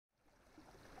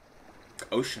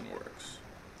Oceanworks.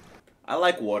 I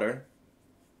like water.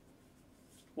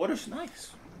 Water's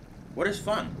nice. Water's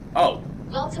fun. Oh.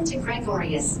 Welcome to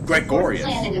Gregorius, Gregorius. The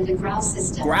fourth planet of the Growl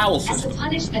system. Growl system. As a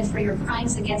punishment for your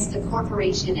crimes against the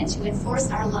corporation and to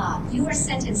enforce our law, you are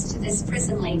sentenced to this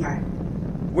prison labor.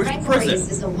 Where's Gregorius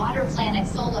prison? is a water planet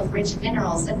full of rich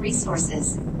minerals and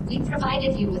resources. We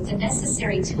provided you with the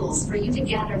necessary tools for you to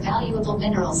gather valuable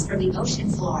minerals from the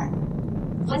ocean floor.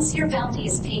 Once your bounty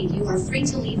is paid, you are free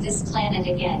to leave this planet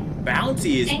again.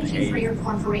 Bounty is paid? Thank you for your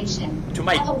cooperation. To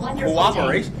my Have a wonderful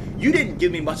cooperation? day. You didn't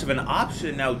give me much of an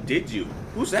option now, did you?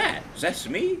 Who's that? Is that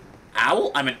me?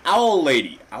 Owl? I'm an owl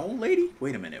lady. Owl lady?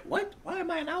 Wait a minute. What? Why am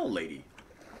I an owl lady?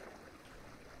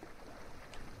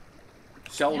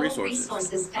 Sell No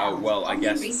resources. found. Oh, well, I Only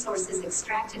guess. resources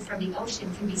extracted from the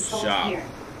ocean can be sold Shop. here.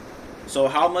 So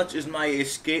how much is my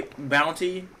escape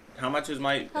bounty? How much is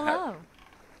my... Hello.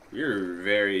 You're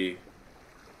very...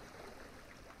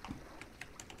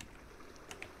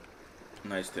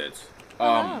 Nice tits.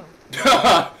 Hello.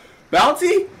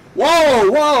 Bounty?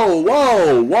 Whoa, whoa,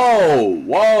 whoa, whoa,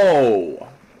 whoa.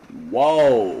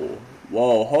 Whoa.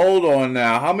 Whoa, hold on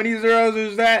now. How many zeros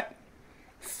is that?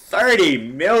 30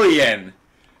 million.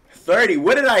 30.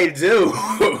 What did I do?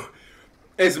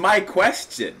 Is my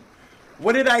question.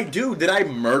 What did I do? Did I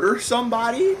murder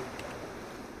somebody?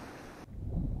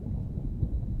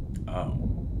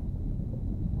 Oh.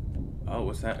 Oh,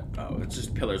 what's that? Oh, it's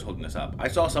just pillars holding this up. I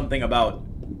saw something about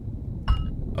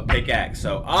a pickaxe.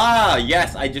 So,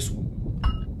 yes, I just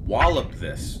walloped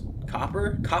this.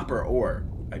 Copper? Copper ore,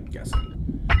 I'm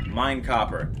guessing. Mine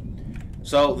copper.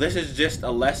 So, this is just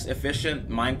a less efficient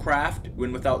Minecraft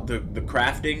when without the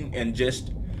crafting and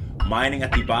just mining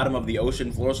at the bottom of the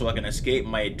ocean floor so I can escape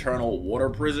my eternal water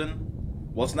prison.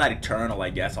 Well, it's not eternal,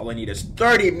 I guess. All I need is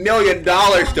 $30 million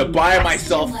to buy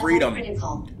myself freedom.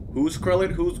 Who's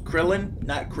Krillin? Who's Krillin?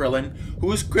 Not Krillin.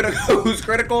 Who's critical? Who's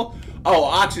critical? Oh,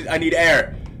 oxygen. I need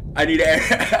air. I need air.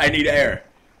 I need air.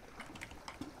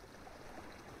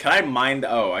 Can I mine the...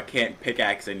 Oh, I can't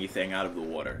pickaxe anything out of the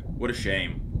water. What a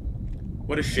shame.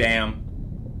 What a sham.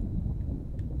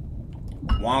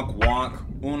 Wonk, wonk.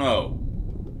 Uno.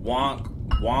 Wonk,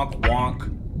 wonk,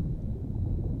 wonk.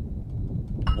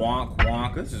 Wonk,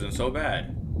 wonk. This isn't so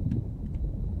bad.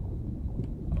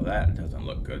 Oh, that doesn't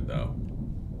look good, though.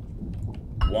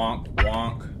 Wonk,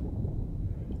 wonk.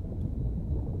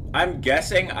 I'm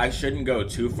guessing I shouldn't go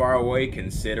too far away,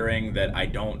 considering that I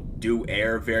don't do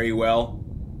air very well.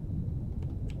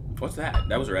 What's that?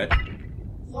 That was red.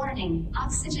 Warning,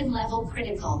 oxygen level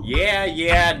critical. Yeah,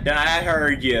 I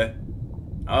heard you.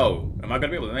 Oh, am I gonna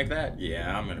be able to make that?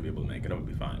 Yeah, I'm gonna be able to make it. It'll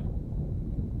be fine.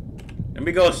 Let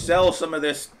me go sell some of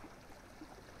this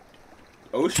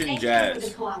ocean jazz. Thank you for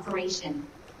the cooperation.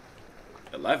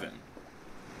 11.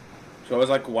 So it's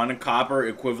like 1 copper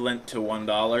equivalent to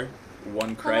 $1.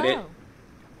 1 credit. Hello.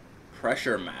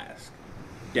 Pressure mask.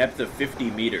 Depth of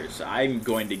 50 meters. I'm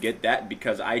going to get that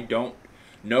because I don't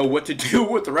know what to do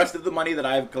with the rest of the money that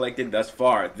I've collected thus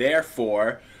far.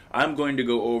 Therefore, I'm going to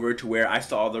go over to where I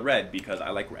saw the red because I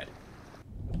like red.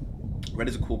 Red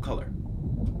is a cool color.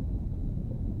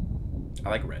 I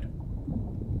like red.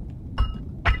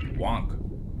 Wonk.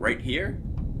 Right here?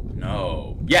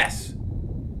 No. Yes!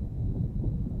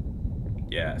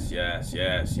 Yes, yes,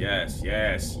 yes, yes,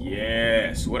 yes,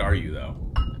 yes. What are you, though?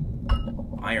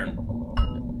 Iron.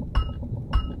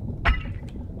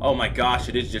 Oh my gosh,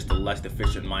 it is just a less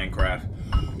efficient Minecraft.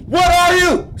 What are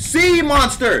you? Sea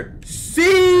monster!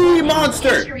 Sea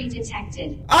monster! Injury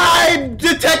detected. I'm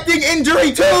detecting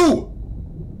injury too!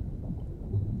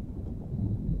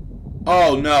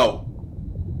 Oh no.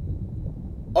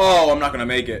 Oh, I'm not gonna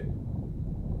make it.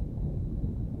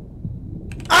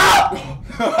 Ah!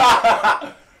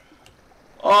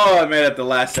 Oh, I made it at the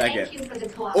last second. Thank you for the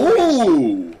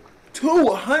cooperation. Ooh!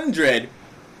 200?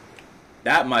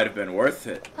 That might have been worth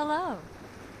it. Hello.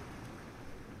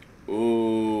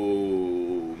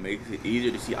 Ooh, makes it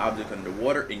easier to see objects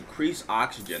underwater. Increase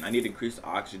oxygen. I need increased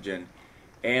oxygen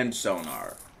and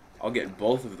sonar. I'll get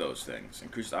both of those things.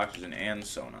 Increased oxygen and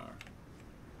sonar.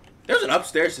 There's an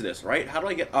upstairs to this, right? How do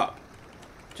I get up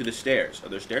to the stairs? Are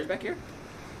there stairs back here?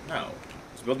 No.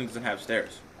 This building doesn't have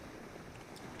stairs.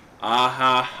 Ah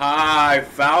ha ha! I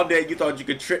found it. You thought you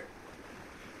could trick.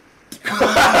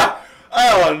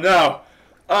 Oh no!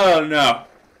 Oh no!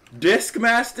 Disc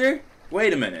Master?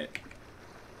 Wait a minute.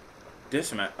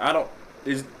 Disc Master? I don't.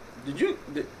 Did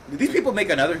these people make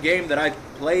another game that I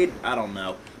played? I don't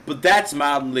know. But that's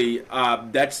mildly.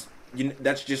 That's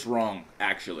just wrong.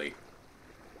 Actually,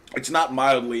 it's not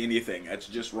mildly anything. That's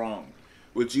just wrong.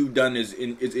 What you've done is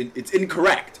it's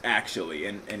incorrect. Actually,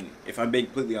 and if I'm being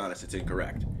completely honest, it's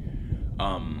incorrect.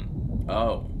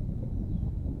 Oh.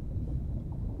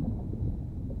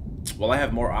 Well, I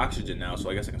have more oxygen now, so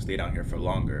I guess I can stay down here for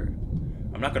longer.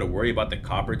 I'm not going to worry about the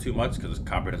copper too much, because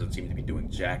copper doesn't seem to be doing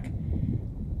jack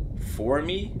for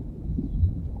me.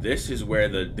 This is where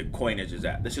the coinage is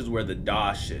at. This is where the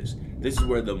dosh is. This is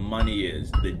where the money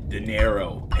is. The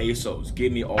dinero, pesos.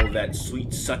 Give me all that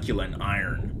sweet, succulent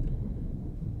iron.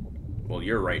 Well,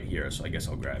 you're right here, so I guess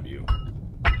I'll grab you.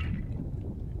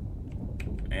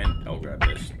 And I'll grab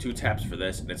this. 2 taps for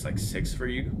this, and it's like 6 for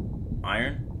you.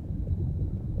 Iron.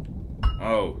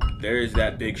 Oh, there's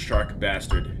that big shark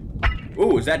bastard.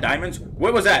 Ooh, is that diamonds?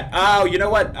 What was that? Oh, you know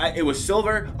what? It was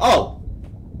silver. Oh!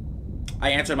 I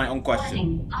answered my own question.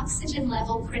 Warning, oxygen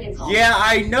level critical. Yeah,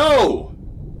 I know!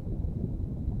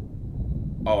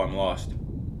 Oh, I'm lost.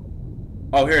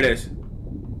 Oh, here it is.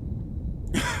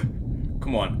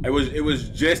 Come on. It was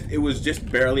just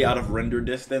barely out of render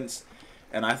distance,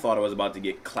 and I thought I was about to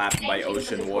get clapped by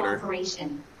ocean water.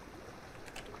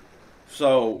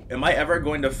 So, am I ever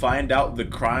going to find out the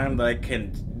crime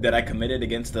that I committed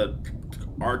against the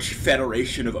Arch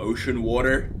Federation of Ocean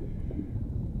Water?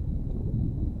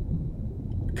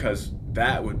 Because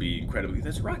that would be incredibly...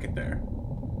 There's a rocket there.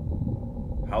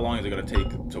 How long is it going to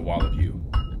take to wallop you?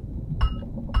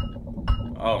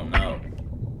 Oh, no.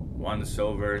 1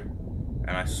 silver.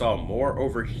 And I saw more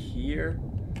over here.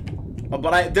 Oh,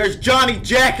 but there's Johnny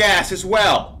Jackass as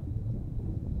well!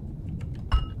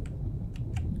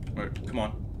 Right, come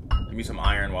on. Give me some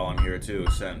iron while I'm here, too,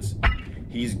 since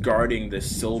he's guarding this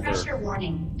silver. Pressure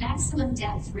warning. Maximum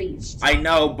depth reached. I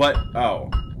know, but... Oh.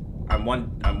 I'm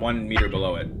 1 meter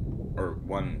below it. Or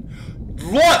 1...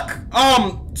 Look!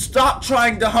 Stop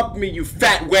trying to hump me, you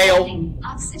fat whale! Warning.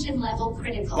 Oxygen level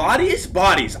critical. Bodies?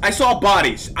 Bodies. I saw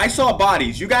bodies. I saw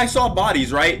bodies. You guys saw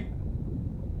bodies, right?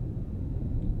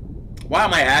 Why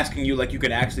am I asking you like you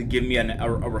could actually give me a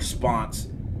response?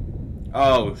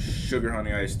 Oh, sugar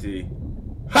honey iced tea.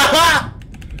 Haha!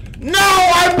 No!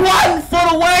 I'm 1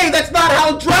 foot away! That's not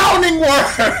how drowning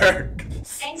works!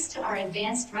 Thanks to our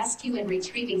advanced rescue and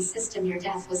retrieving system, your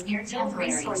death was near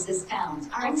temporary. Resources found.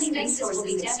 Our only resource will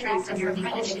be extracted from your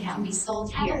credit account can be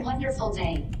sold here. Have a wonderful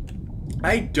day.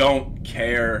 I don't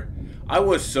care. I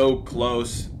was so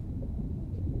close.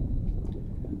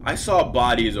 I saw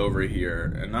bodies over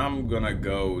here, and I'm gonna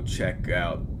go check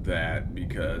out that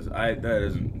because that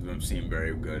doesn't seem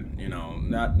very good. You know,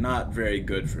 not very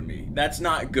good for me. That's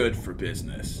not good for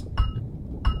business.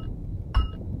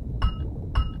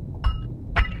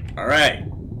 All right,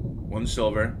 1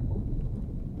 silver.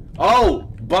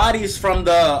 Oh, bodies from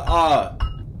the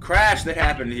crash that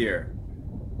happened here.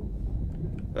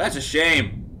 That's a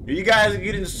shame. You guys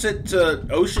getting sent to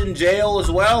ocean jail as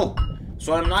well?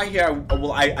 So I'm not here.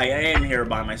 Well, I am here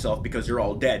by myself because you're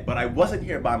all dead. But I wasn't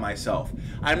here by myself.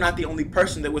 I'm not the only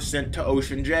person that was sent to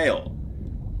ocean jail.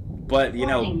 But you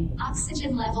know,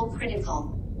 oxygen level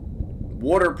critical.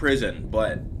 Water prison.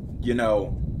 But you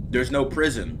know, there's no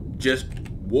prison, just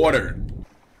water.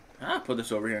 Ah, put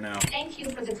this over here now. Thank you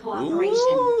for the cooperation.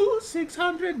 Ooh,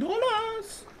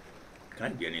 $600. Can I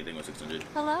get anything with 600?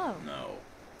 Hello. No.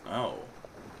 Oh.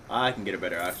 I can get a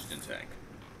better oxygen tank.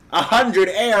 100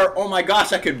 air! Oh my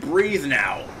gosh, I can breathe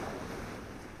now!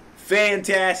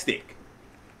 Fantastic.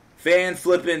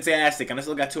 Fan-flippin-tastic. And I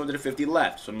still got 250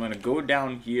 left. So I'm gonna go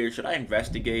down here. Should I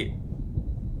investigate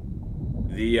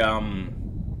the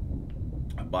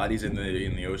bodies in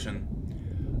the ocean?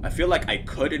 I feel like I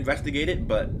could investigate it,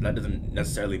 but that doesn't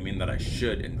necessarily mean that I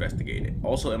should investigate it.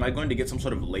 Also, am I going to get some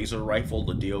sort of laser rifle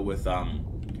to deal with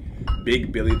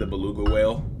Big Billy the Beluga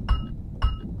Whale?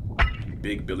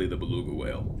 Big Billy the Beluga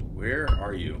Whale. Where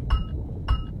are you?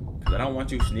 Because I don't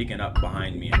want you sneaking up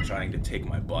behind me and trying to take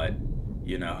my butt.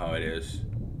 You know how it is.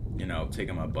 You know,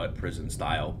 taking my butt prison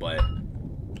style, but...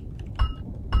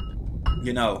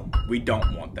 You know, we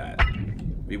don't want that.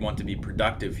 We want to be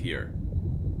productive here.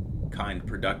 Kind,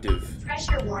 productive.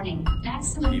 Pressure warning.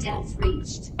 Maximum people. depth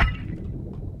reached.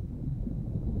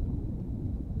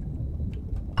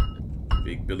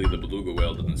 Big Billy the Beluga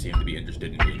Whale doesn't seem to be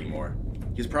interested in me anymore.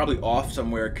 He's probably off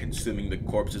somewhere consuming the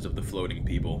corpses of the floating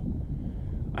people.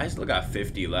 I still got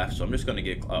 50 left, so I'm just gonna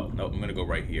get... Oh, no, I'm gonna go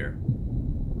right here.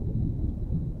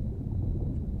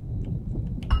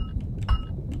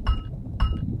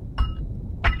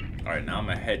 Alright, now I'm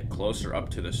gonna head closer up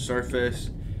to the surface.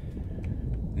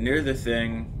 Near the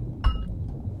thing.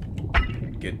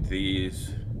 Get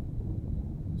these.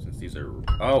 Since these are...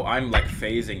 Oh, I'm like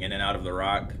phasing in and out of the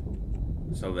rock.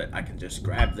 So that I can just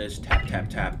grab this, tap, tap,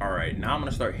 tap. Alright, now I'm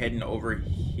gonna start heading over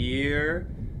here.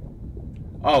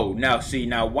 Oh, now, see,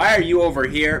 now, why are you over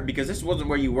here? Because this wasn't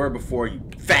where you were before, you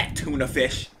fat tuna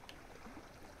fish.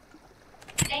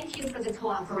 Thank Thank you for the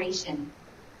cooperation.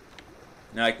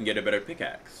 Now I can get a better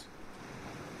pickaxe.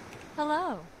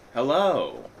 Hello.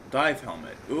 Hello. Dive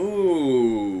helmet.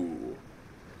 Ooh.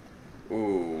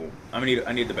 Ooh. I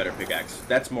need the better pickaxe.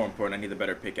 That's more important. I need the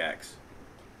better pickaxe.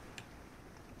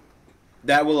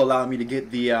 That will allow me to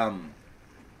get the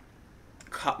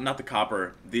not the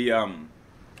copper, the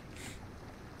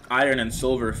iron and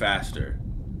silver faster,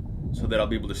 so that I'll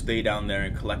be able to stay down there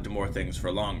and collect more things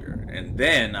for longer. And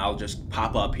then I'll just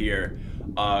pop up here,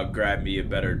 grab me a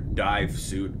better dive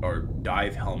suit or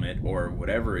dive helmet or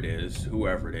whatever it is,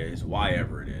 whoever it is,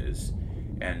 whyever it is,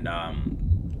 and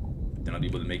then I'll be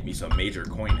able to make me some major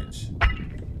coinage.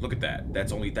 Look at that.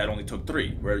 That only took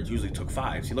 3, where it usually took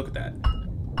 5. See, look at that.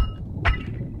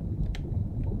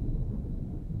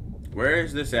 Where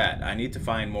is this at? I need to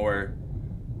find more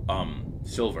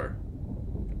silver.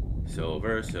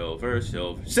 Silver, silver,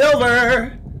 silver,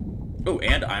 silver! Oh,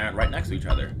 and iron right next to each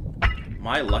other.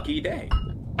 My lucky day.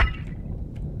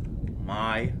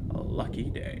 My lucky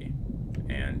day.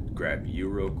 And grab you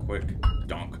real quick.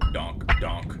 Donk, donk,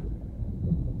 donk.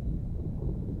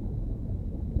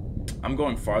 I'm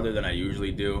going farther than I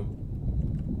usually do.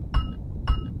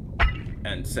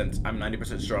 And since I'm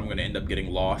 90% sure I'm going to end up getting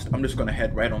lost, I'm just going to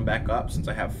head right on back up since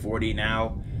I have 40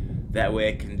 now. That way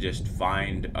I can just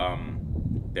find,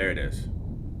 there it is.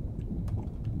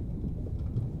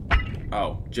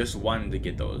 Oh, just one to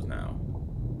get those now.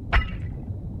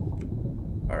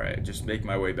 Alright, just make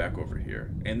my way back over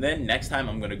here. And then next time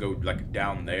I'm going to go like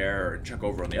down there and check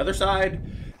over on the other side,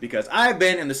 because I've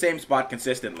been in the same spot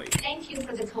consistently. Thank you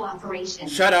for the cooperation.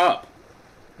 Shut up.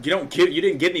 You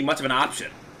didn't give me much of an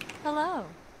option. Hello.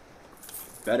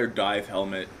 Better dive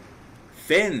helmet.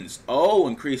 Fins. Oh,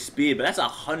 increased speed, but that's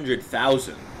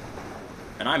 100,000.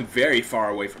 And I'm very far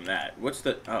away from that. What's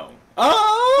the... Oh.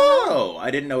 Oh!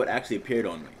 I didn't know it actually appeared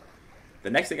on me.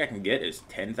 The next thing I can get is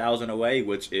 10,000 away,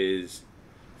 which is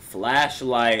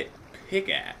flashlight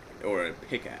pickaxe, or a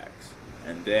pickaxe.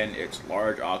 And then it's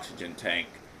large oxygen tank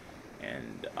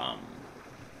and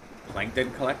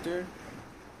plankton collector?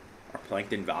 Or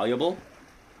plankton valuable?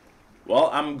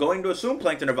 Well, I'm going to assume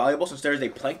plankton are valuable since there's a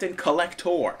plankton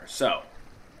collector. So,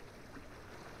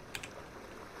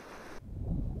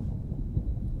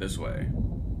 this way.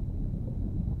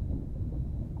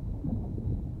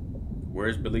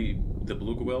 Where's Billy the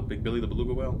Beluga Whale? Big Billy the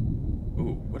Beluga Whale?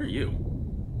 Ooh, what are you?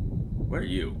 What are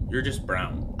you? You're just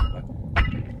brown. What?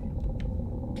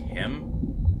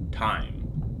 Tim? Time.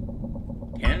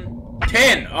 10?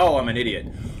 10! Oh, I'm an idiot.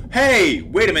 Hey,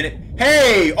 wait a minute.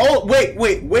 Hey! Oh, wait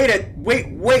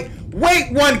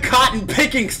one cotton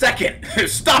picking second.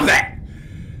 Stop that!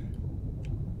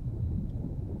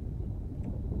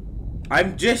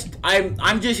 I'm just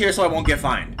here so I won't get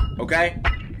fined, okay?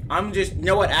 You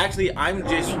know what, actually,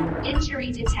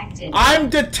 Injury detected. I'm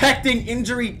detecting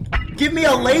injury. Give me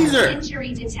a laser.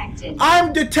 Injury detected.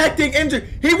 I'm detecting injury.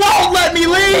 He won't let me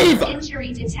leave!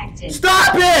 Injury detected.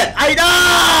 Stop it!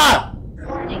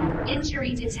 Warning,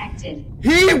 injury detected.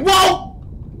 He won't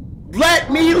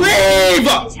let me leave!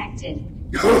 Detected.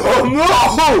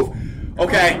 Oh, no!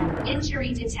 Okay.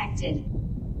 Injury detected.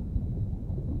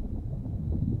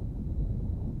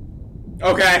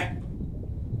 Okay.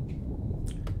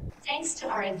 Thanks to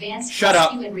our advanced Shut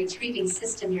up. rescue and retrieving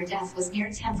system, your death was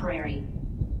mere temporary.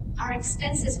 Our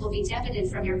expenses will be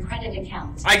debited from your credit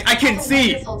account. I can Have a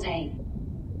see. wonderful day.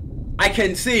 I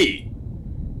can see.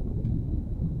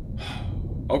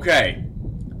 Okay.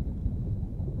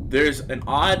 There's an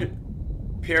odd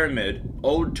pyramid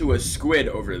owed to a squid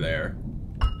over there.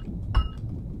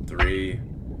 3.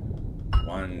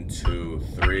 1, 2,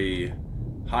 3.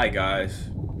 Hi,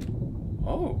 guys.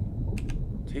 Oh.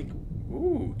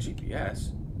 Ooh,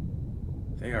 GPS.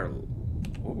 They are...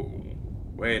 Ooh.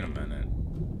 Wait a minute.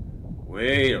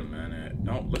 Wait a minute.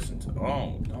 Don't listen to...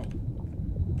 Oh, don't...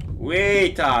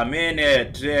 Wait a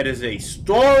minute. There is a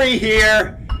story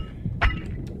here.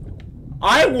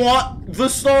 I want the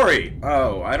story.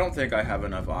 Oh, I don't think I have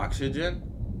enough oxygen.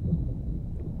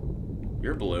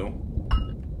 You're blue.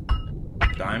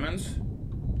 Diamonds?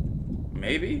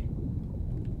 Maybe?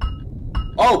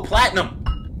 Oh, platinum!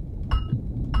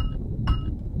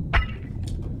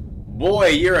 Boy,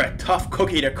 you're a tough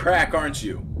cookie to crack, aren't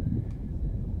you?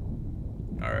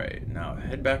 Alright, now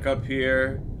head back up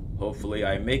here. Hopefully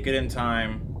I make it in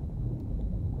time.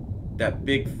 That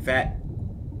big fat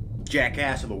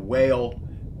jackass of a whale,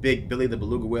 Big Billy the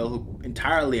Beluga Whale, who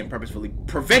entirely and purposefully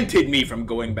prevented me from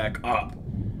going back up.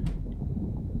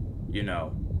 You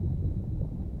know.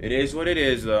 It is what it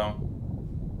is, though.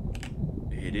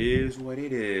 It is what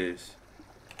it is.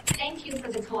 Thank you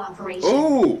for the cooperation.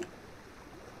 Ooh!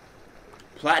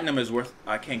 Platinum is worth...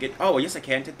 I can't get... Oh, yes, I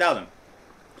can. 10,000.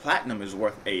 Platinum is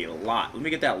worth a lot. Let me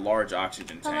get that large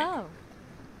oxygen tank. Hello.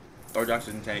 Large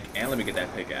oxygen tank, and let me get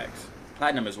that pickaxe.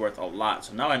 Platinum is worth a lot,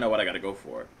 so now I know what I gotta go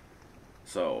for.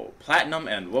 So, platinum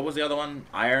and... What was the other one?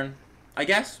 Iron, I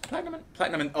guess? Platinum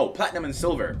and... Oh, platinum and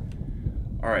silver.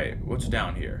 Alright, what's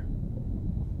down here?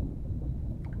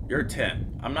 You're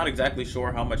 10. I'm not exactly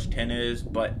sure how much 10 is,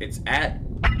 but it's at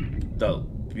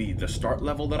the start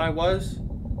level that I was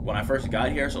when I first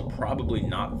got here, so probably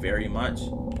not very much.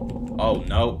 Oh,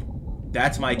 nope.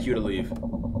 That's my cue to leave.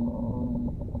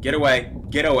 Get away.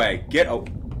 Get away. Oh.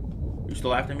 You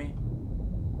still after me?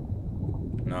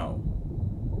 No.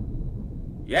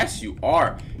 Yes, you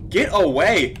are. Get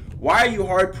away. Why are you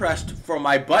hard-pressed for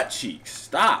my butt cheeks?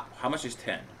 Stop. How much is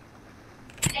 10?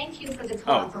 Thank you for the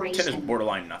cooperation. 10 is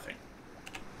borderline nothing.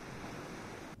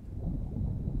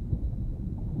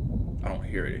 I don't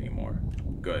hear it anymore.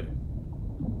 Good.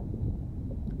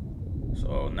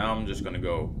 So now I'm just gonna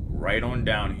go right on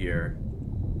down here.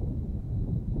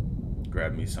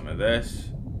 Grab me some of this.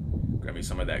 Grab me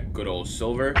some of that good old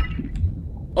silver.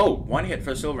 Oh, 1 hit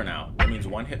for silver now. That means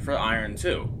 1 hit for iron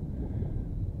too.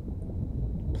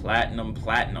 Platinum,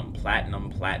 platinum, platinum,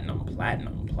 platinum,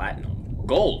 platinum, platinum.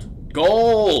 Gold!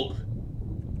 Gold!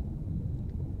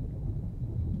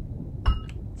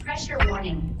 Pressure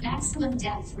warning. Maximum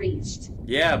depth reached.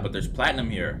 Yeah, but there's platinum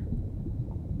here.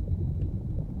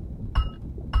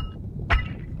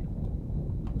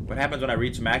 What happens when I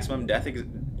reach maximum depth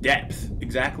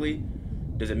exactly?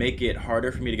 Does it make it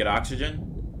harder for me to get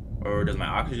oxygen? Or does my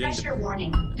oxygen Pressure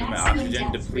warning. does my Maximum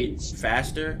oxygen depth deplete reached.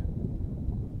 faster?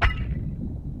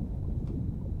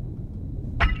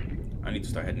 I need to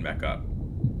start heading back up.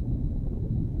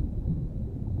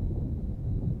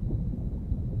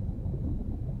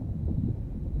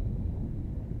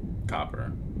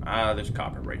 Copper. Ah, there's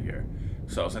copper right here.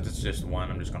 So since it's just 1,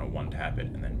 I'm just gonna 1-tap it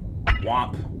and then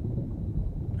whomp.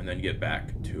 And then get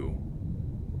back to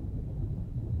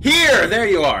here! There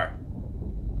you are!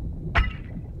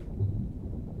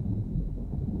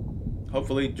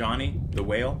 Hopefully Johnny, the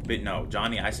whale. No,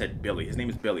 Johnny, I said Billy. His name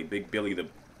is Billy. Big Billy the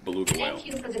beluga whale. Thank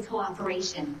you for the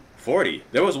cooperation. 40.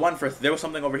 There was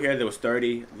something over here that was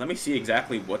 30. Let me see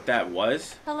exactly what that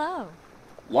was. Hello.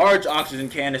 Large oxygen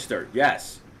canister.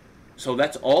 Yes. So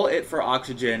that's all it for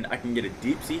oxygen. I can get a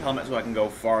deep sea helmet so I can go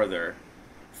farther.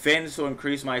 Fins to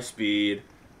increase my speed.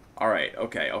 Alright,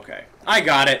 okay. I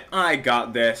got it. I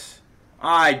got this.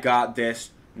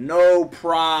 No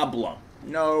problem.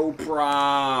 No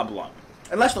problem.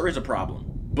 Unless there is a problem.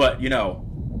 But, you know,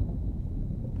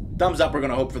 thumbs up, we're going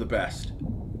to hope for the best.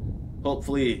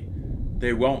 Hopefully,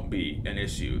 there won't be an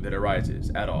issue that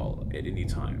arises at all at any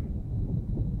time.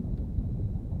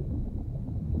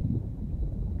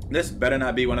 This better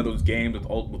not be one of those games with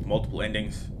multiple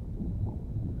endings.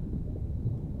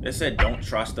 It said don't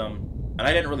trust them. And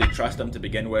I didn't really trust them to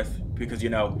begin with. Because, you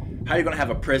know, how are you going to have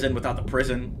a prison without the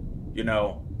prison? You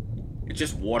know, it's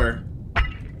just water.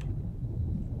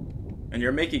 And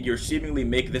you're seemingly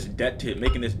making this debt to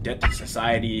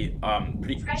society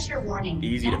pretty Pressure warning.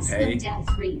 easy to pay. Maximum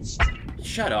depth reached.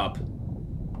 Shut up.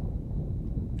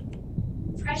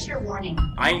 Pressure warning.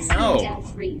 I Maximum know.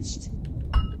 depth reached.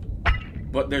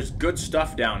 But there's good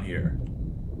stuff down here.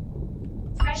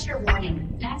 Pressure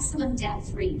warning. Maximum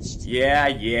depth reached. Yeah.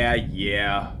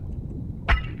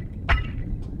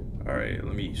 Alright,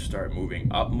 let me start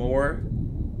moving up more.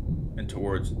 And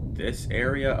towards this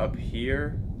area up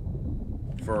here.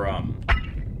 For,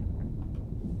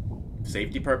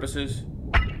 safety purposes.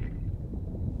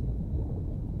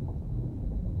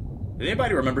 Does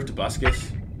anybody remember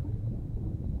Tobuscus?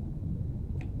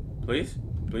 Please?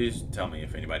 Please tell me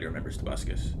if anybody remembers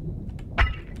Tobuscus.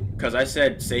 Because I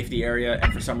said safety area,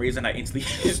 and for some reason I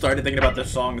instantly started thinking about the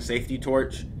song Safety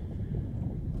Torch.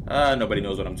 Nobody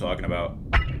knows what I'm talking about.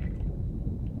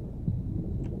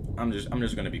 I'm just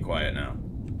gonna be quiet now.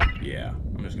 Yeah,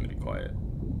 I'm just gonna be quiet.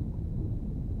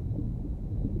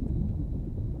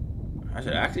 I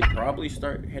should actually probably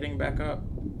start heading back up.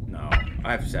 No,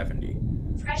 I have 70.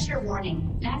 Pressure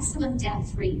warning. Maximum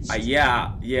depth reached.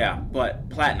 Yeah, but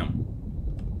platinum.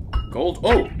 Gold.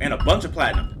 Oh, and a bunch of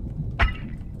platinum.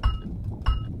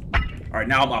 Alright,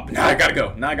 now I'm up. Now I gotta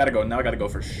go. Now I gotta go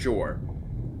for sure.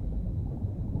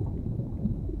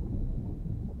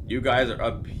 You guys are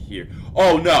up here.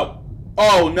 Oh no!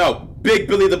 Oh no! Big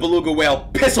Billy the Beluga Whale,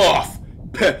 piss off!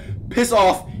 Piss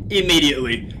off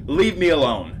immediately. Leave me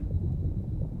alone.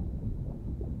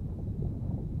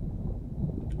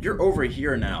 You're over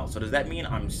here now, so does that mean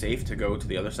I'm safe to go to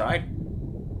the other side?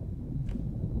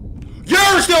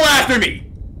 You're still after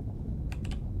me!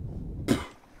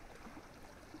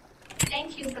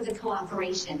 Thank you for the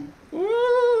cooperation. Ooh.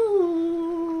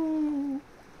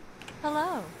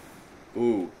 Hello.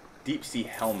 Ooh, deep sea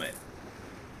helmet.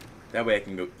 That way I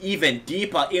can go even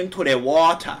deeper into the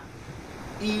water.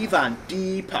 Even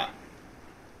deeper.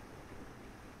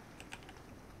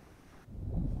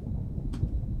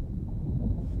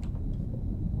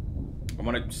 I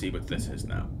want to see what this is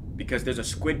now. Because there's a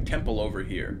squid temple over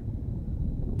here.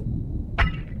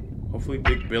 Hopefully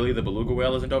Big Billy the beluga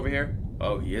whale isn't over here.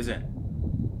 Oh, he isn't.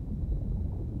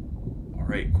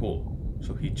 Alright, cool.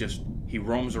 So he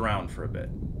roams around for a bit.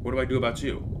 What do I do about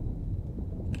you?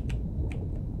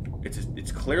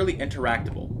 It's clearly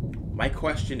interactable. My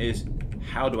question is,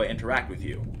 how do I interact with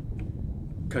you?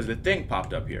 Because the thing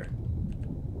popped up here.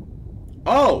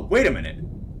 Oh, wait a minute.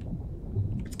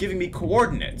 It's giving me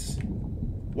coordinates.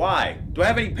 Why? Do I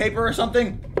have any paper or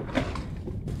something?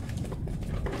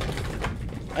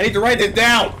 I need to write this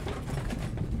down.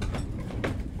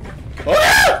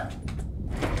 Ah!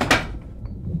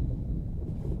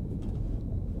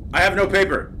 I have no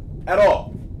paper at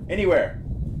all. Anywhere.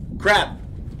 Crap.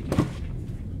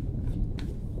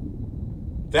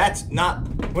 That's not...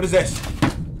 What is this?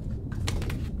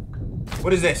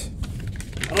 What is this?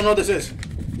 I don't know what this is.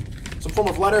 Some form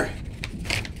of letter?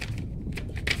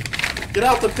 Get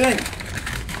out the thing!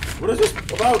 What is this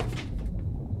about?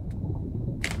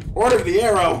 Order of the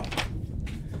arrow.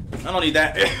 I don't need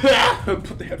that.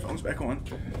 Put the headphones back on.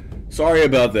 Sorry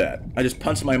about that. I just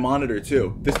punched my monitor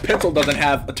too. This pencil doesn't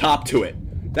have a top to it.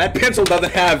 That pencil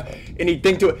doesn't have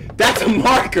anything to it. That's a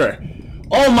marker!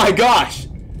 Oh my gosh!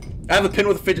 I have a pin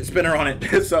with a fidget spinner on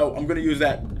it, so I'm gonna use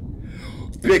that.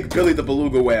 Big Billy the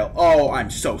beluga whale. Oh, I'm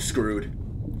so screwed.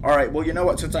 Alright, well, you know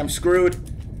what? Since I'm screwed,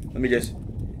 let me just...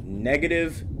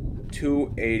 Negative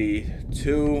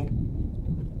 282,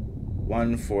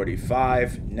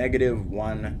 145, negative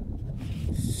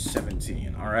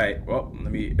 117. Alright, well,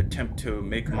 let me attempt to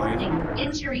make my... Warning,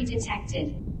 injury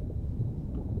detected.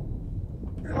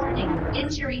 Warning,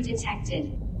 injury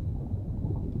detected.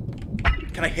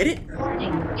 Can I hit it?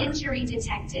 Warning, injury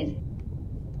detected.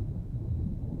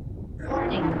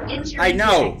 Warning, injury I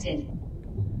know. detected.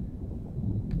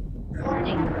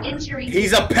 Warning, injury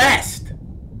He's a pest!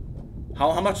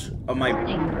 How much of my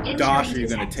Warning, dosh are you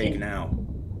injury gonna take detected. now?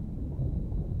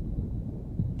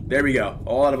 There we go.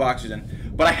 All out of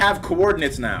oxygen. But I have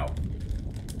coordinates now.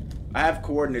 I have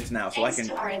coordinates now, so Thanks I can...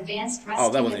 to our advanced Oh,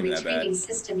 that rescue wasn't and even that bad. retrieving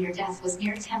system, your death was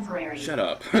near temporary. Shut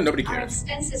up. Nobody Our cares.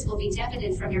 expenses will be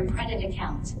debited from your credit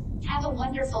account. Have a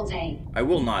wonderful day. I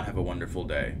will not have a wonderful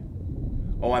day.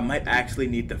 Oh, I might actually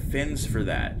need the fins for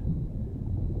that.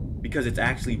 Because it's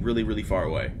actually really, really far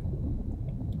away.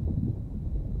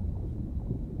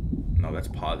 No, that's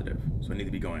positive. So I need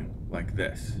to be going like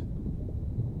this.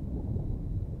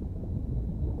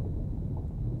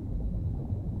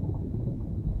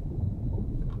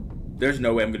 There's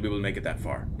no way I'm going to be able to make it that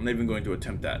far. I'm not even going to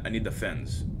attempt that. I need the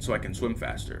fins so I can swim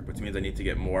faster, which means I need to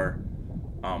get more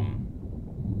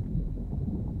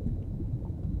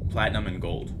platinum and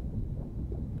gold.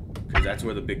 Because that's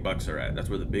where the big bucks are at. That's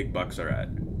where the big bucks are at.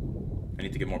 I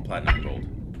need to get more platinum and gold.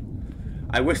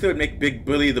 I wish they would make Big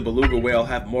Billy the beluga whale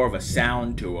have more of a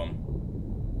sound to him.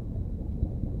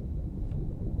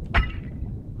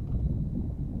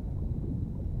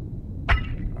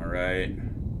 Alright.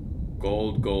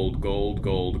 Gold, gold, gold,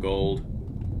 gold, gold.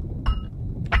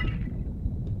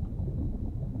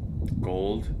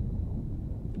 Gold.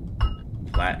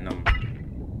 Platinum.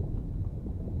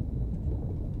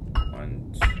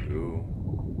 1,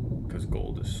 2. Because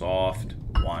gold is soft.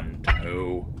 1,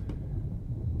 2.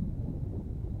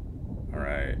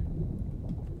 Alright.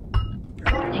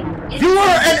 Warning, You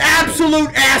are an absolute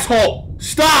asshole!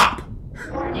 Stop!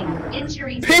 Warning,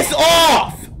 injury Piss detected.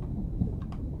 off!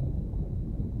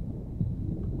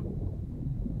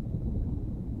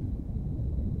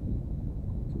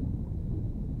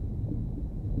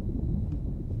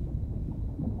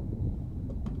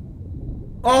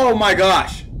 Oh my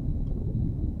gosh!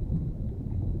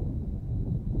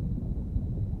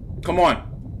 Come on.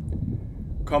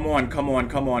 Come on, come on,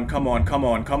 come on, come on, come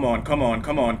on, come on, come on,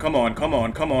 come on, come on, come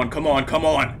on, come on, come on, come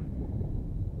on.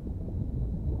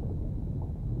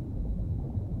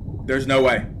 There's no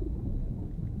way.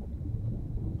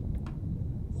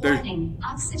 Warning,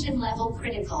 oxygen level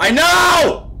critical. I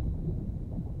know!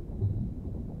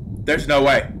 There's no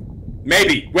way.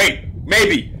 Maybe. Wait.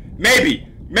 Maybe. Maybe.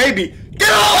 Maybe. Get to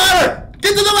the ladder!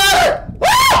 Get to the ladder!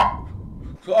 Ah!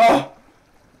 Oh.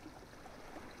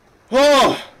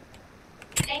 Oh.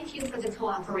 Thank you for the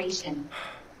cooperation.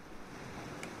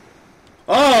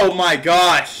 Oh my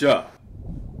gosh. So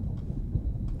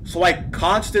I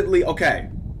constantly, okay.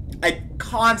 I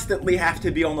constantly have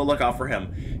to be on the lookout for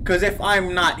him. Because if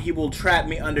I'm not, he will trap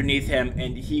me underneath him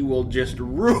and he will just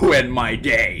ruin my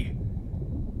day.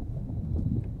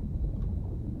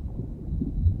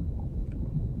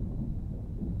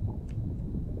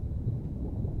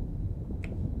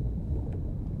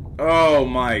 Oh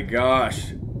my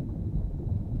gosh.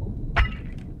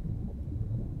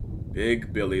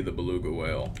 Big Billy the beluga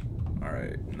whale.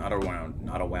 Alright, not around,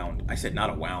 not around. I said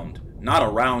not around. Not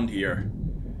around here.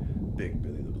 Big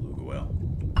Billy the beluga whale.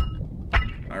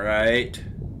 Alright.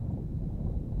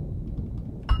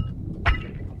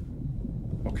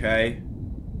 Okay.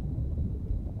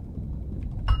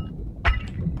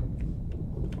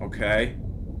 Okay.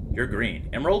 You're green.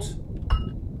 Emeralds?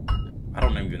 I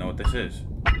don't even know what this is.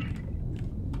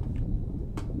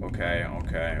 Okay,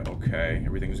 okay, okay.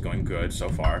 Everything's going good so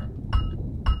far.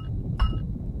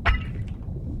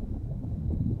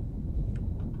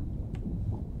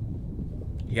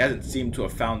 He hasn't seemed to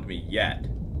have found me yet.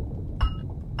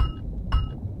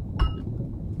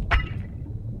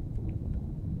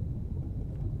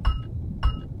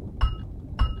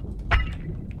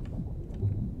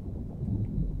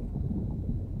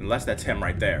 Unless that's him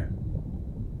right there.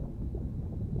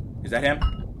 Is that him?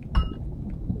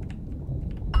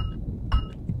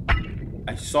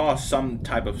 I saw some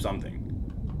type of something.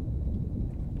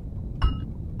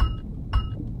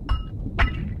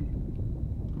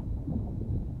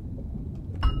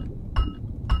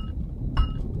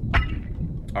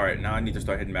 Alright, now I need to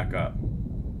start heading back up.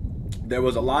 There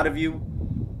was a lot of you.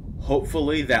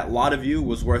 Hopefully that lot of you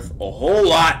was worth a whole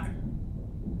lot.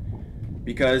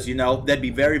 Because, you know, that'd be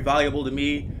very valuable to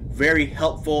me. Very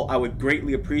helpful. I would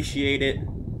greatly appreciate it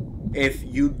if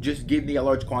you just give me a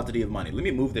large quantity of money. Let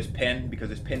me move this pin because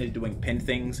this pin is doing pin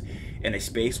things in a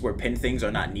space where pin things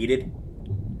are not needed.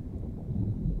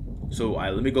 So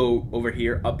let me go over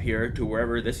here, up here to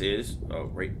wherever this is. Oh,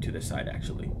 right to this side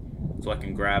actually. So I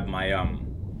can grab my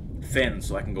fin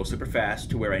so I can go super fast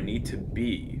to where I need to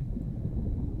be.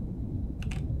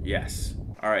 Yes.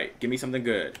 All right, give me something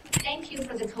good. Thank you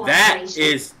for the cooperation. That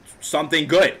is something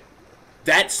good.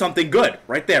 That's something good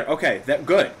right there. Okay, that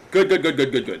good. Good.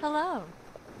 Hello.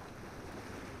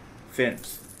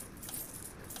 Fins.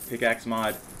 Pickaxe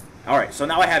mod. All right, so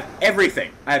now I have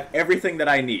everything. I have everything that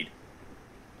I need.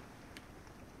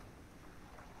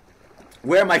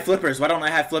 Where are my flippers? Why don't I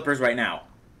have flippers right now?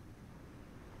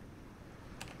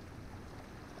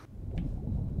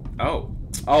 Oh.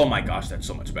 Oh my gosh, that's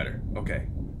so much better. Okay,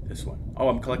 this one. Oh,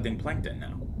 I'm collecting plankton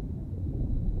now.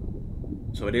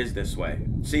 So it is this way.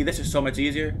 See, this is so much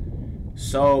easier.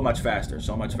 So much faster.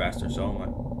 So much faster. So much.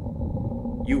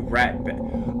 You rat.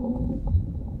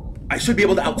 I should be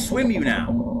able to outswim you now.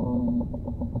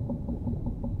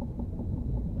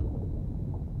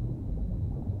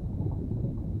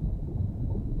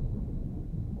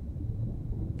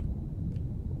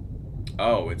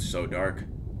 Oh, it's so dark.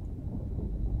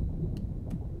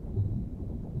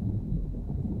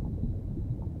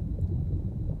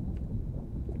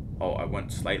 Oh, I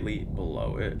went slightly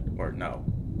below it. Or no.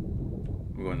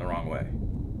 I'm going the wrong way.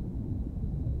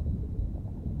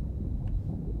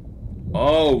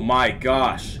 Oh my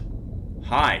gosh.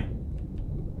 Hi.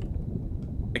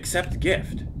 Accept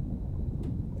gift.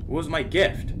 What was my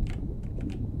gift?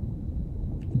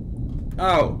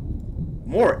 Oh.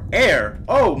 More air.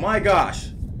 Oh my gosh.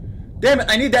 Damn it,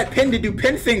 I need that pin to do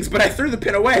pin things, but I threw the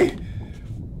pin away.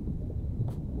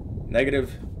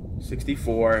 Negative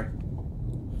 64.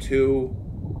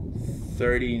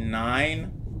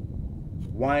 239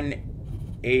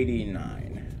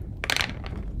 189.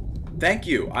 Thank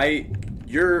you.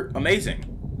 You're amazing.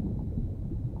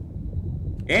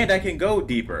 And I can go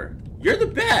deeper. You're the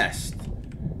best.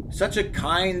 Such a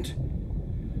kind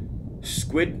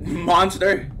squid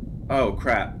monster. Oh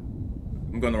crap.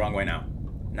 I'm going the wrong way now.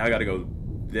 Now I gotta go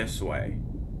this way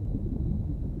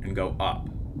and go up.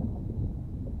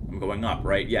 I'm going up,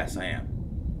 right? Yes, I am.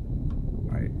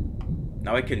 Alright.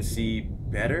 Now I can see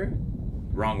better?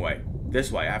 Wrong way.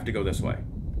 This way. I have to go this way.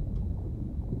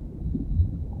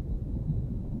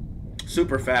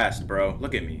 Super fast, bro.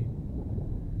 Look at me.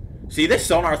 See, this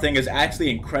sonar thing is actually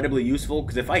incredibly useful,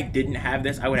 because if I didn't have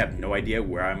this, I would have no idea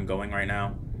where I'm going right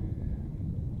now.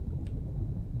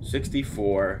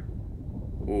 64.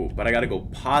 Ooh, but I gotta go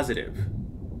positive.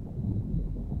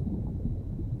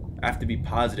 I have to be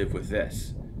positive with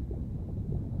this.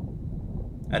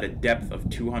 At a depth of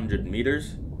 200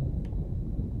 meters.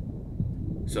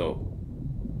 So,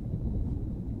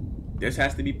 this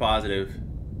has to be positive.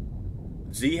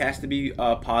 Z has to be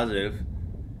positive.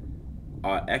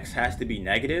 X has to be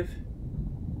negative.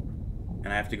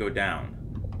 And I have to go down.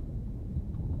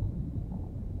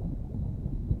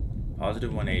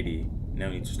 Positive 180. Now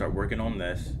we need to start working on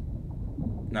this.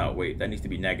 No, wait, that needs to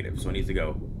be negative, so it needs to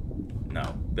go,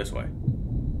 no, this way.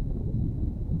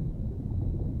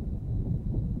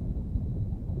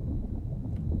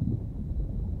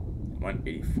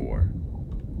 $184.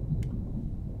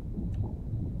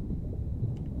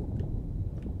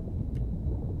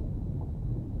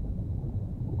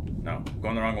 No,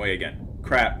 going the wrong way again.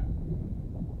 Crap.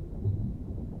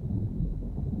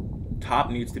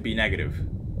 Top needs to be negative.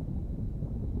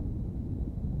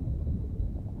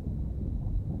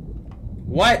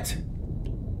 What?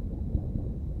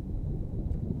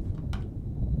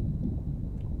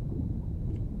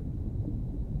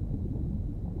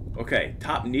 Okay,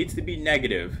 top needs to be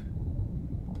negative.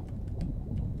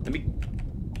 Let me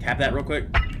tap that real quick,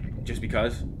 just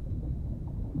because.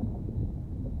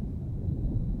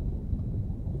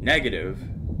 Negative.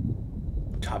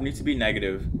 Top needs to be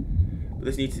negative, but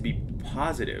this needs to be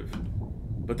positive.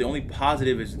 But the only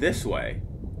positive is this way.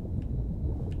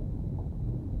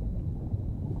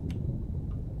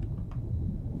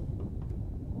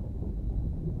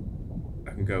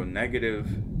 I can go negative.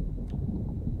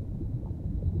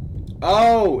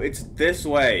 Oh, it's this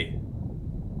way.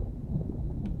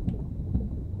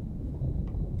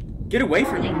 Get away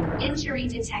from me. Injury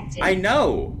detected. I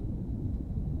know.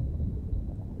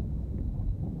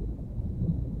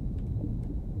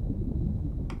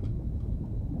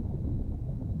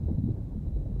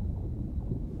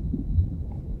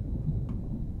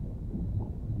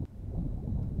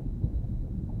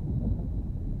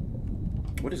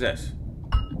 What is this?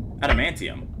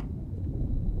 Adamantium.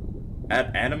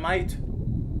 Adamite?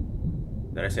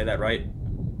 Did I say that right?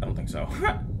 I don't think so.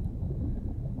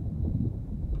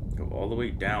 Go all the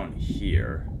way down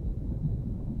here.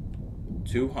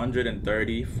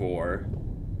 234.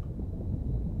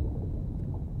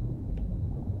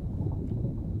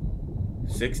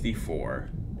 64.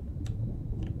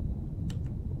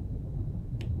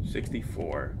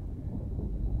 64.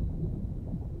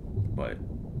 But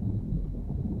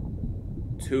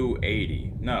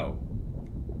 280. No.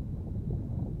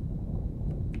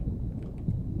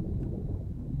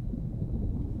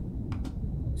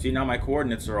 See, now my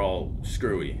coordinates are all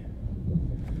screwy.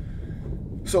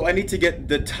 So I need to get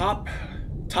the top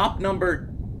number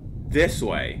this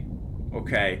way,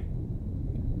 okay?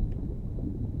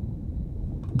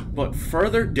 But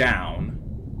further down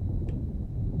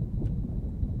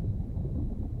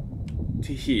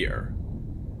to here.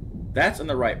 That's in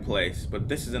the right place, but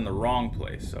this is in the wrong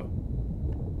place, so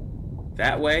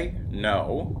that way,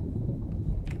 no.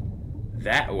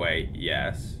 That way,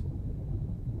 yes.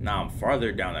 Now I'm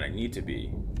farther down than I need to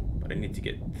be, but I need to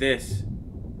get this.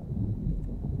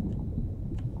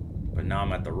 But now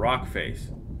I'm at the rock face.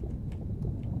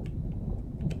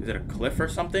 Is it a cliff or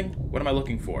something? What am I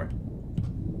looking for?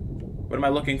 What am I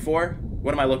looking for?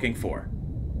 What am I looking for?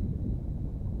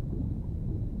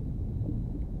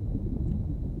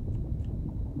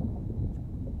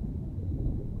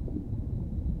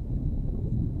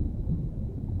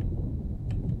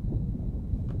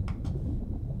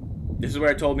 This is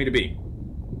where it told me to be.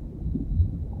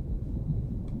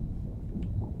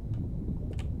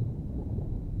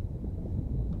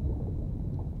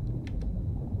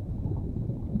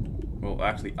 Well,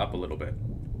 actually up a little bit.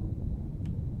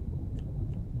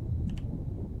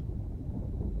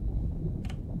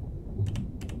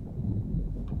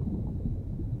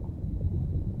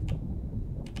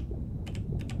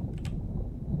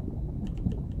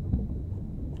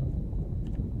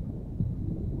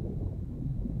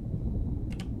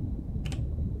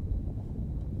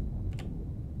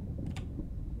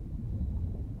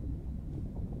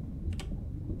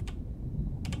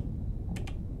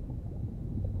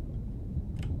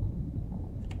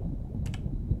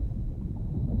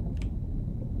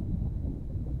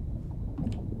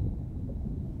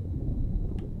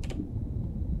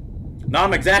 Now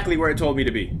I'm exactly where it told me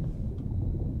to be.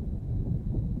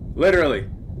 Literally.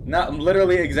 No, I'm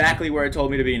literally exactly where it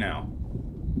told me to be now.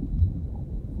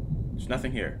 There's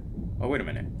nothing here. Oh, wait a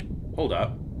minute. Hold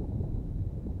up.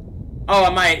 Oh,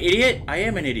 am I an idiot? I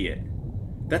am an idiot.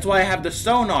 That's why I have the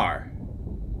sonar.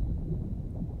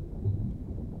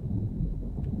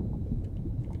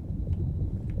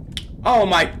 Oh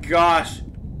my gosh.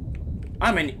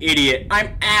 I'm an idiot.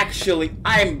 I'm actually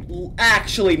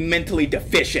mentally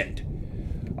deficient.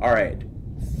 Alright,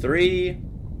 3,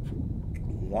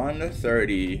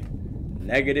 130,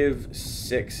 negative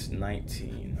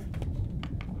 619.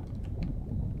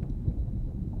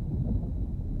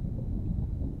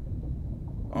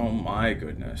 Oh my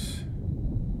goodness.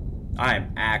 I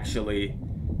am actually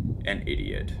an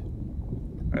idiot.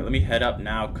 Alright, let me head up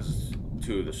now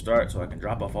to the start so I can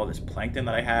drop off all this plankton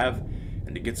that I have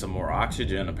And to get some more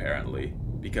oxygen, apparently.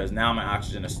 Because now my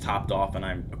oxygen is topped off and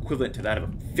I'm equivalent to that of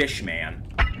a fish man.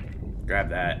 Grab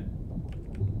that.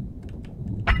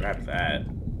 Grab that.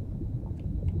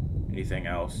 Anything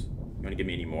else? You want to give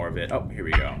me any more of it? Oh, here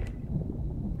we go.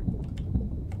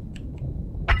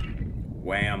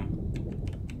 Wham.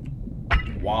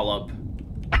 Wallop.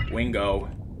 Wingo.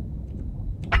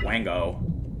 Wango.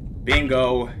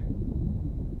 Bingo.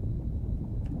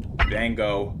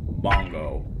 Bango.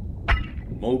 Bongo.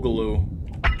 Mogaloo.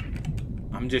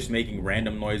 I'm just making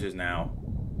random noises now.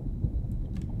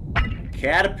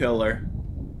 Caterpillar.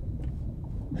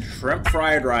 Shrimp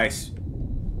fried rice.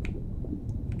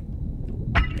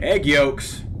 Egg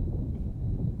yolks.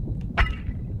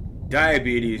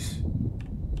 Diabetes.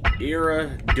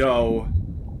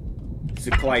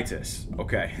 Iridocyclitis.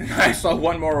 Okay. I saw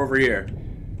one more over here.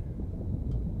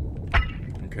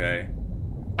 Okay.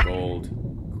 Gold.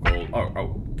 Gold.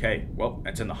 Oh, okay. Well,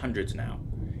 it's in the hundreds now.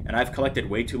 And I've collected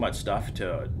way too much stuff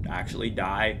to actually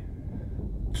die.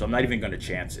 So I'm not even going to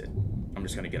chance it. I'm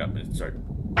just going to get up and start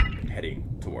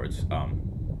heading towards,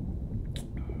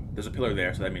 there's a pillar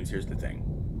there, so that means here's the thing.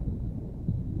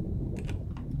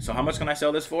 So how much can I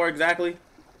sell this for exactly?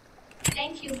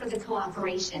 Thank you for the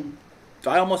cooperation.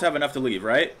 So I almost have enough to leave,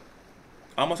 right?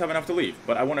 I almost have enough to leave,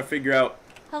 but I want to figure out...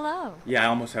 Hello. Yeah, I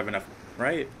almost have enough,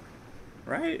 right?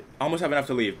 Right? I almost have enough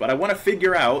to leave, but I want to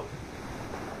figure out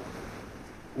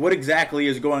what exactly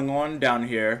is going on down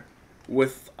here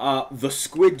with the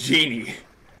Squid Genie.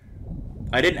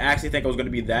 I didn't actually think I was going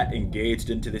to be that engaged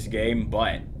into this game,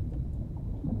 but...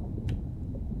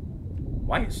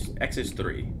 Why is X is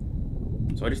 3?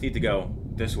 So I just need to go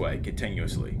this way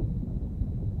continuously.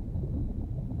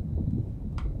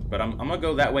 But I'm going to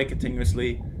go that way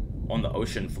continuously on the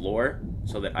ocean floor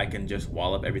so that I can just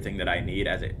wallop everything that I need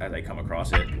as I come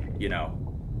across it, you know.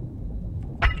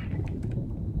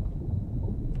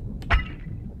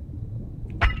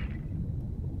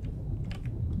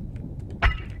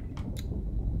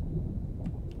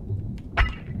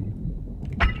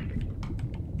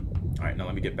 Alright, now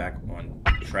let me get back on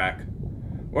track.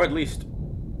 Or at least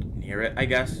near it, I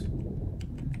guess.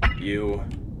 You.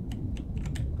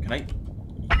 Can I?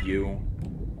 You.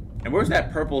 And where's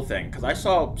that purple thing? Because I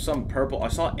saw some purple. I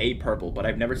saw a purple, but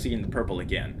I've never seen the purple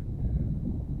again.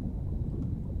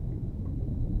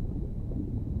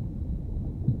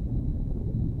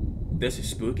 This is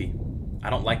spooky.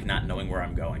 I don't like not knowing where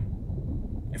I'm going.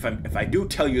 If I do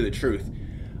tell you the truth,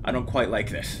 I don't quite like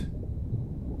this.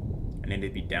 I need to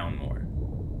be down more.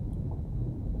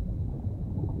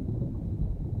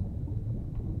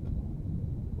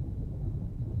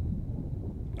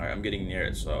 Alright, I'm getting near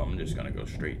it, so I'm just gonna go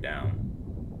straight down.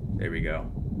 There we go.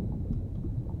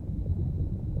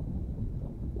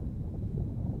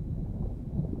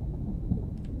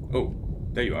 Oh,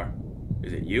 there you are.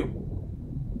 Is it you?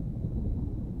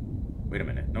 Wait a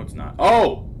minute. No, it's not.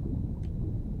 Oh!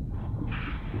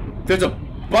 There's a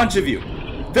bunch of you.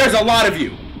 There's a lot of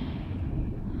you.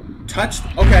 Touched?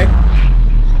 Okay.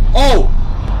 Oh!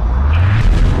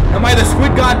 Am I the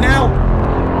squid god now?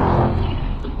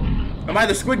 Am I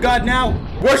the squid god now?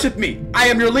 Worship me! I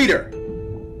am your leader!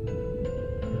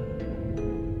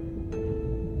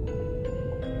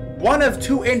 One of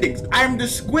two endings. I am the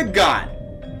squid god.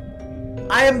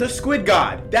 I am the squid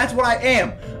god. That's what I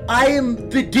am. I am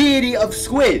the deity of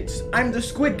squids. I'm the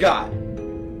squid god.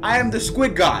 I am the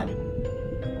squid god.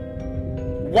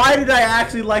 Why did I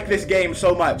actually like this game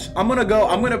so much? I'm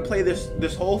gonna play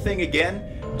this whole thing again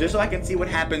just so I can see what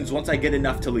happens once I get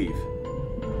enough to leave.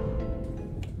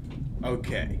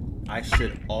 Okay, I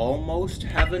should almost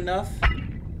have enough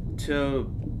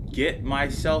to get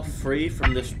myself free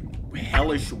from this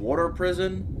hellish water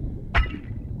prison.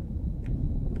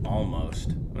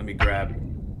 Almost. Let me grab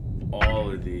all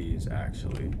of these,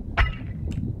 actually.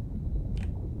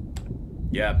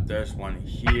 Yep, there's one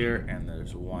here, and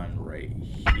there's one right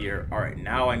here. Alright,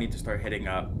 now I need to start hitting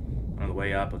up. On the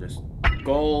way up, I'll just...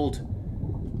 Gold!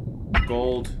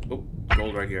 Gold. Oh,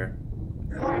 gold right here.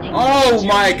 Oh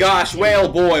my gosh, whale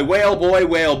boy, whale boy,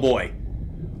 whale boy.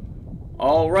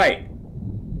 Alright.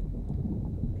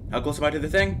 How close am I to the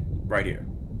thing? Right here.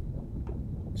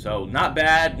 So, not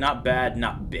bad, not bad,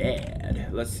 not bad.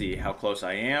 Let's see how close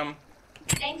I am.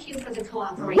 Thank you for the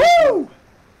cooperation. Woo!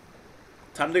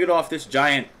 Time to get off this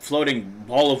giant floating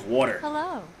ball of water.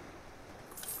 Hello.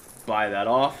 Buy that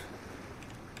off.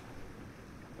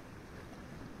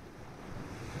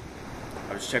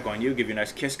 I'll just check on you, give you a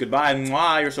nice kiss goodbye.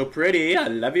 Mwah, you're so pretty. I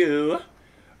love you.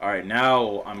 Alright,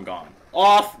 now I'm gone.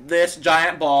 Off this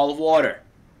giant ball of water.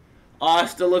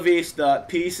 Hasta la vista.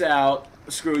 Peace out.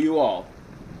 Screw you all.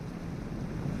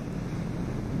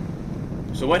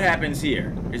 So what happens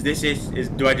here? Is this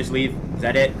do I just leave? Is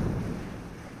that it?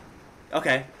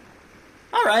 Okay.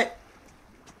 Alright.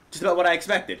 Just about what I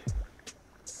expected.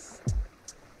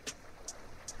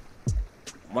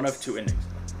 One of two endings.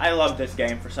 I love this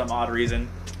game for some odd reason.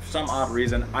 For some odd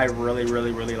reason, I really, really,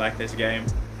 really like this game.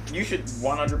 You should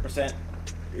 100%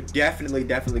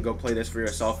 definitely go play this for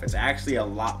yourself. It's actually a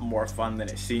lot more fun than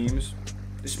it seems,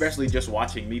 especially just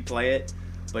watching me play it.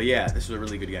 But yeah, this is a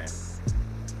really good game.